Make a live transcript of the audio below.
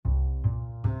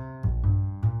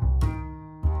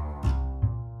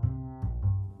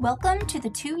Welcome to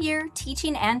the 2-year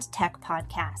Teaching and Tech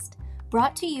podcast,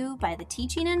 brought to you by the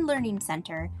Teaching and Learning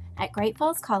Center at Great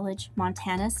Falls College,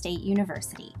 Montana State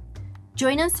University.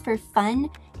 Join us for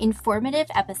fun, informative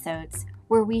episodes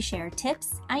where we share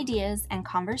tips, ideas, and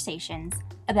conversations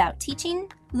about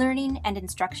teaching, learning, and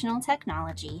instructional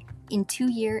technology in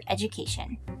 2-year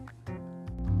education.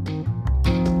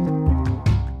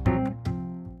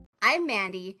 I'm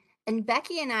Mandy, and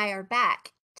Becky and I are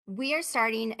back. We are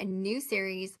starting a new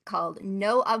series called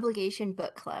No Obligation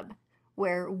Book Club,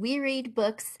 where we read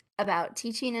books about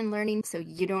teaching and learning so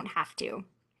you don't have to.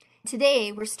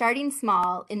 Today, we're starting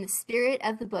small in the spirit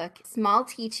of the book, Small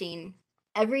Teaching,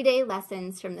 Everyday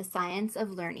Lessons from the Science of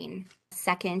Learning,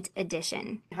 2nd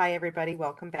edition. Hi, everybody.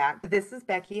 Welcome back. This is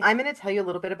Becky. I'm going to tell you a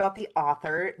little bit about the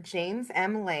author, James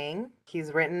M. Lang.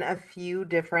 He's written a few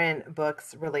different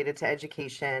books related to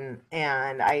education,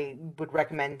 and I would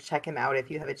recommend check him out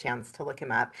if you have a chance to look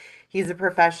him up. He's a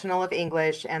professional of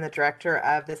English and the director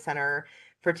of the Center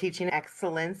for Teaching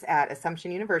Excellence at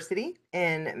Assumption University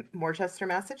in Worcester,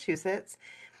 Massachusetts.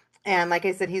 And like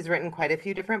I said, he's written quite a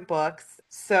few different books.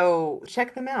 So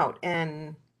check them out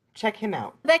and check him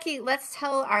out. Becky, let's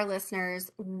tell our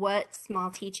listeners what small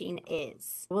teaching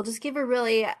is. We'll just give a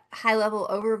really high-level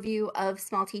overview of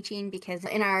small teaching because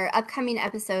in our upcoming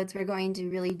episodes, we're going to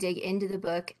really dig into the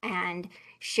book and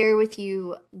share with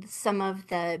you some of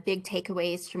the big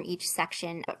takeaways from each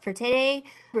section. But for today,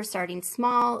 we're starting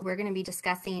small. We're going to be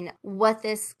discussing what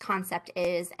this concept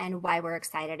is and why we're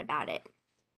excited about it.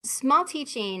 Small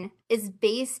teaching is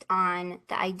based on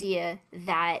the idea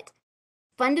that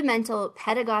fundamental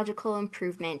pedagogical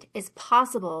improvement is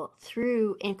possible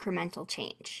through incremental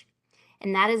change.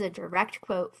 And that is a direct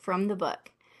quote from the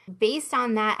book. Based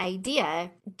on that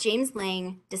idea, James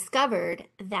Lang discovered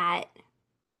that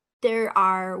there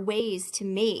are ways to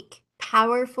make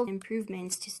powerful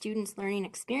improvements to students' learning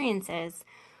experiences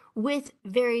with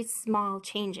very small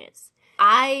changes.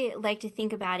 I like to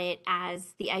think about it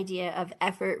as the idea of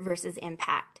effort versus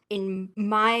impact. In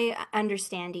my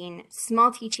understanding,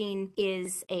 small teaching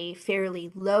is a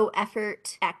fairly low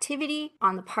effort activity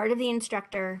on the part of the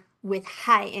instructor with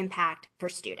high impact for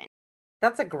students.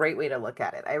 That's a great way to look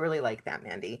at it. I really like that,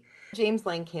 Mandy. James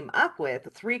Lang came up with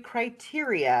 3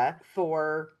 criteria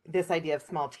for this idea of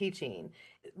small teaching.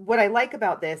 What I like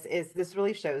about this is this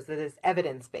really shows that it's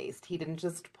evidence-based. He didn't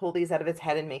just pull these out of his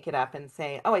head and make it up and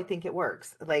say, oh, I think it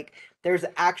works. Like there's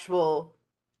actual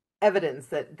evidence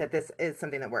that this is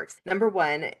something that works. Number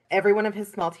 1, every one of his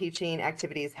small teaching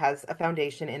activities has a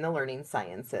foundation in the learning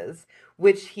sciences,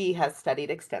 which he has studied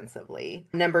extensively.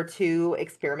 Number 2,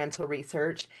 experimental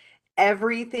research.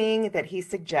 Everything that he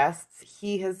suggests,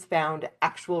 he has found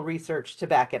actual research to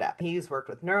back it up. He's worked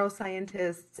with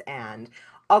neuroscientists and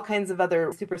all kinds of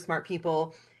other super smart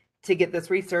people to get this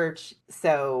research.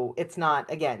 So it's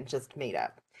not, again, just made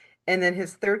up. And then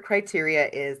his 3rd criteria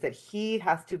is that he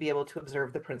has to be able to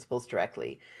observe the principles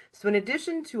directly. So in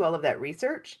addition to all of that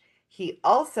research, he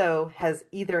also has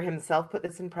either himself put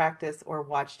this in practice or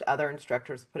watched other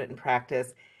instructors put it in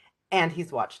practice, and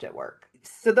he's watched it work.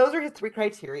 So those are his 3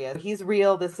 criteria. He's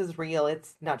real. This is real.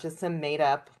 It's not just some made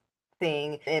up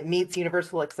thing. It meets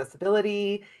universal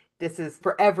accessibility. This is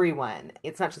for everyone.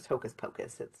 It's not just hocus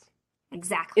pocus.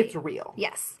 It's real.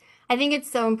 Yes. I think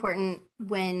it's so important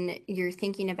when you're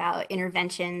thinking about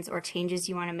interventions or changes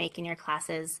you want to make in your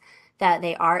classes that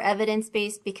they are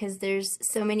evidence-based, because there's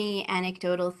so many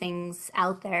anecdotal things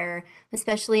out there,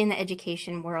 especially in the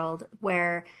education world,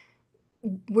 where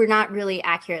we're not really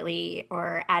accurately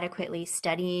or adequately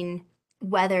studying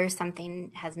whether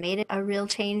something has made a real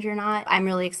change or not. I'm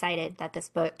really excited that this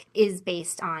book is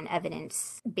based on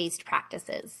evidence-based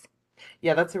practices.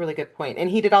 Yeah, that's a really good point.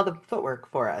 And he did all the footwork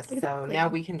for us. So Exactly. now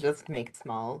we can just make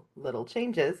small little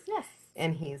changes. Yes.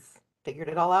 And he's figured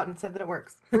it all out and said that it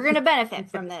works. We're going to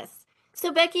benefit from this.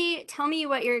 So Becky, tell me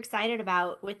what you're excited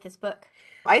about with this book.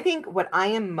 I think what I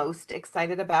am most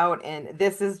excited about, and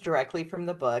this is directly from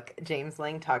the book, James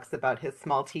Lang talks about his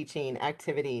small teaching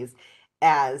activities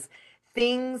as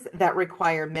things that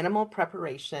require minimal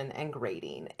preparation and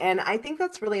grading. And I think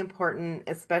that's really important,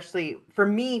 especially for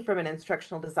me from an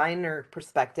instructional designer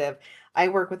perspective. I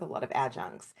work with a lot of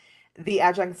adjuncts. The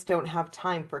adjuncts don't have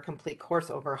time for complete course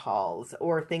overhauls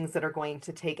or things that are going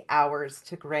to take hours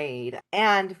to grade.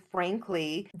 And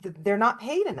frankly, they're not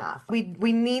paid enough. We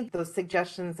need those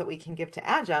suggestions that we can give to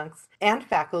adjuncts and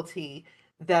faculty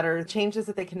that are changes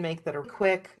that they can make that are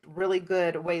quick, really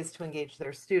good ways to engage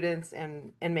their students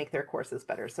and make their courses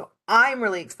better. So I'm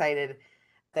really excited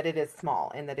that it is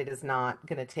small and that it is not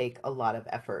going to take a lot of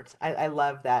effort. I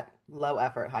love that low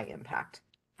effort, high impact.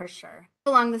 For sure.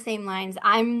 Along the same lines,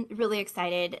 I'm really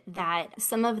excited that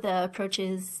some of the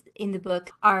approaches in the book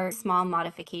are small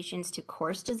modifications to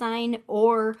course design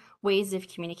or ways of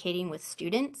communicating with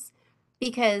students,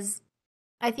 because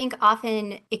I think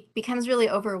often it becomes really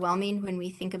overwhelming when we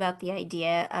think about the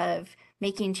idea of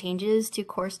making changes to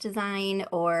course design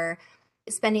or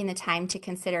spending the time to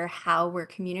consider how we're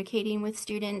communicating with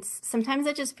students. Sometimes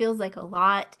it just feels like a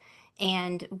lot.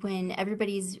 And when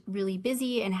everybody's really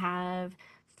busy and have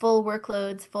full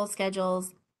workloads, full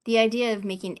schedules, the idea of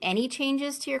making any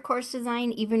changes to your course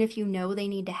design, even if you know they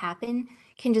need to happen,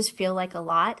 can just feel like a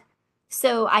lot.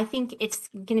 So I think it's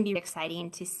going to be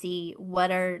exciting to see what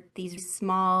are these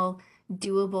small,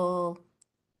 doable,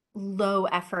 low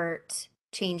effort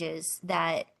changes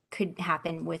that could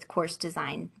happen with course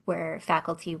design where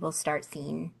faculty will start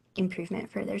seeing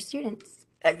improvement for their students.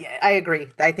 Yeah, I agree.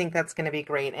 I think that's going to be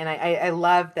great. And I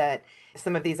love that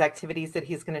some of these activities that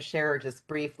he's going to share are just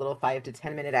brief little 5 to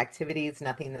 10 minute activities,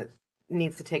 nothing that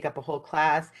needs to take up a whole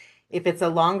class. If it's a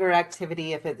longer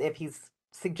activity, if he's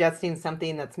suggesting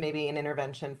something that's maybe an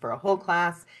intervention for a whole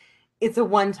class, it's a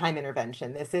one-time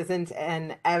intervention. This isn't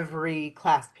an every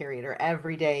class period or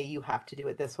every day you have to do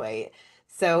it this way.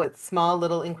 So it's small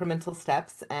little incremental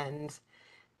steps and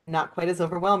not quite as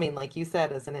overwhelming, like you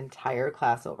said, as an entire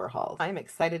class overhaul. I'm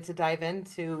excited to dive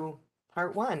into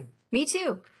part 1. Me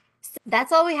too. So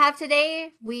that's all we have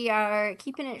today. We are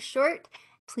keeping it short.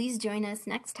 Please join us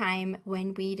next time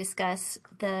when we discuss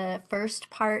the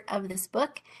first part of this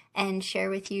book and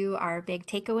share with you our big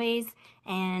takeaways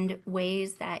and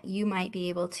ways that you might be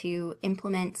able to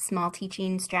implement small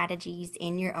teaching strategies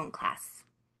in your own class.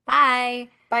 Bye.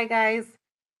 Bye, guys.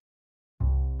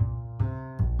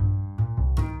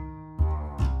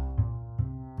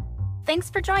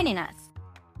 Thanks for joining us.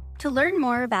 To learn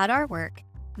more about our work,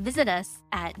 visit us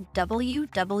at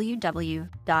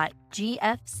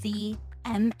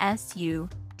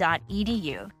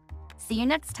www.gfcmsu.edu. See you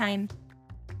next time.